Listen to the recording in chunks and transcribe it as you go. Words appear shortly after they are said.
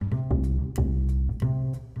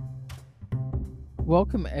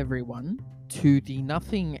Welcome everyone to the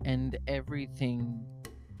Nothing and Everything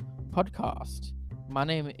podcast. My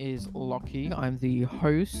name is Lockie. I'm the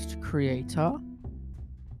host, creator,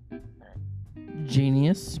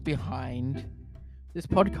 genius behind this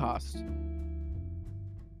podcast.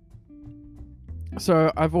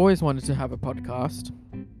 So I've always wanted to have a podcast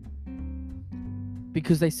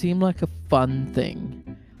because they seem like a fun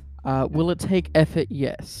thing. Will it take effort?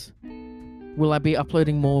 Yes. Will I be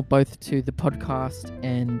uploading more both to the podcast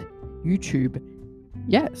and YouTube?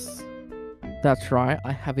 Yes. That's right.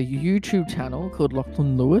 I have a YouTube channel called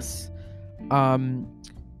Lachlan Lewis.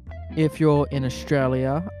 If you're in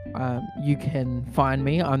Australia, you can find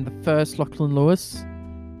me. I'm the first Lachlan Lewis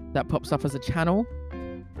that pops up as a channel.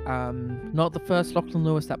 Not the first Lachlan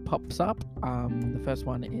Lewis that pops up. The first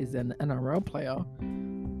one is an NRL player.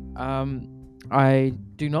 I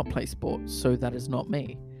do not play sports, so that is not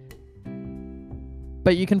me.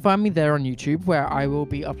 But you can find me there on YouTube, where I will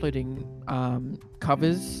be uploading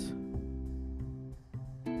covers,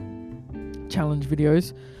 challenge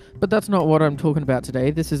videos. But that's not what I'm talking about today.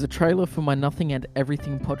 This is a trailer for my Nothing and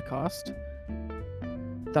Everything podcast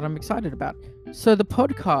that I'm excited about. So the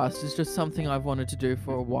podcast is just something I've wanted to do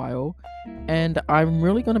for a while, and I'm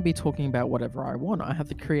really going to be talking about whatever I want. I have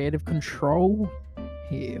the creative control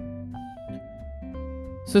here.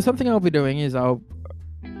 So something I'll be doing is I'll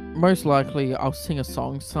sing a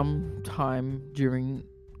song sometime during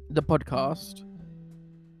the podcast,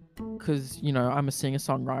 because, I'm a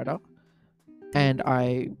singer-songwriter, and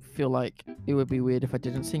I feel like it would be weird if I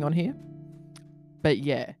didn't sing on here. But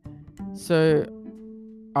yeah, so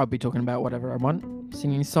I'll be talking about whatever I want,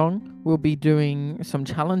 singing a song. We'll be doing some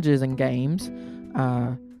challenges and games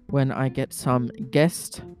when I get some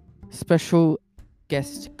special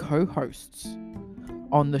guest co-hosts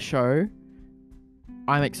on the show.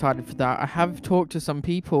 I'm excited for that. I have talked to some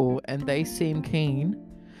people and they seem keen.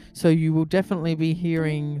 So you will definitely be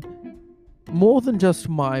hearing more than just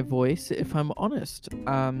my voice, if I'm honest,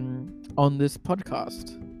 on this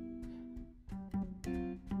podcast.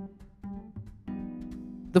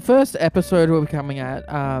 The first episode will be coming out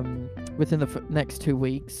within the next 2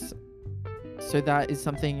 weeks. So that is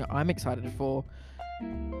something I'm excited for.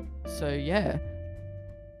 So yeah,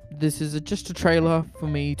 this is just a trailer for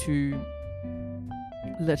me to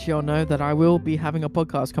let y'all know that I will be having a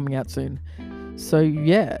podcast coming out soon. So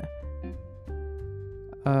yeah,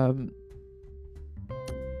 I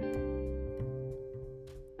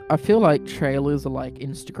feel like trailers are like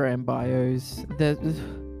Instagram bios.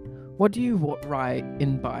 What do you write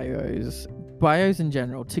in bios? Bios in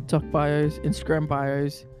general, TikTok bios, Instagram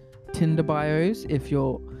bios, Tinder bios, if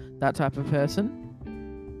you're that type of person.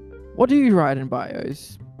 What do you write in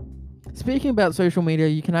bios? Speaking about social media,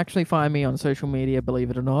 you can actually find me on social media, believe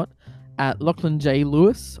it or not, at Lachlan J.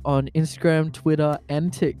 Lewis on Instagram, Twitter,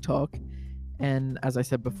 and TikTok. And as I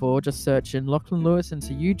said before, just search in Lachlan Lewis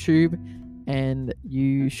into YouTube, and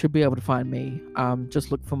you should be able to find me.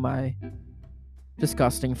 Just look for my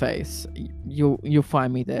disgusting face. You'll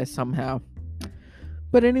find me there somehow.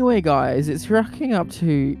 But anyway, guys, it's racking up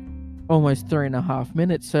to almost 3.5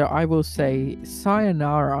 minutes, so I will say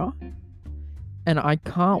sayonara. And I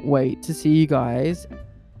can't wait to see you guys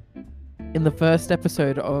in the first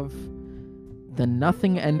episode of the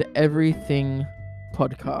Nothing and Everything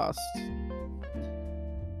podcast.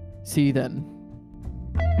 See you then.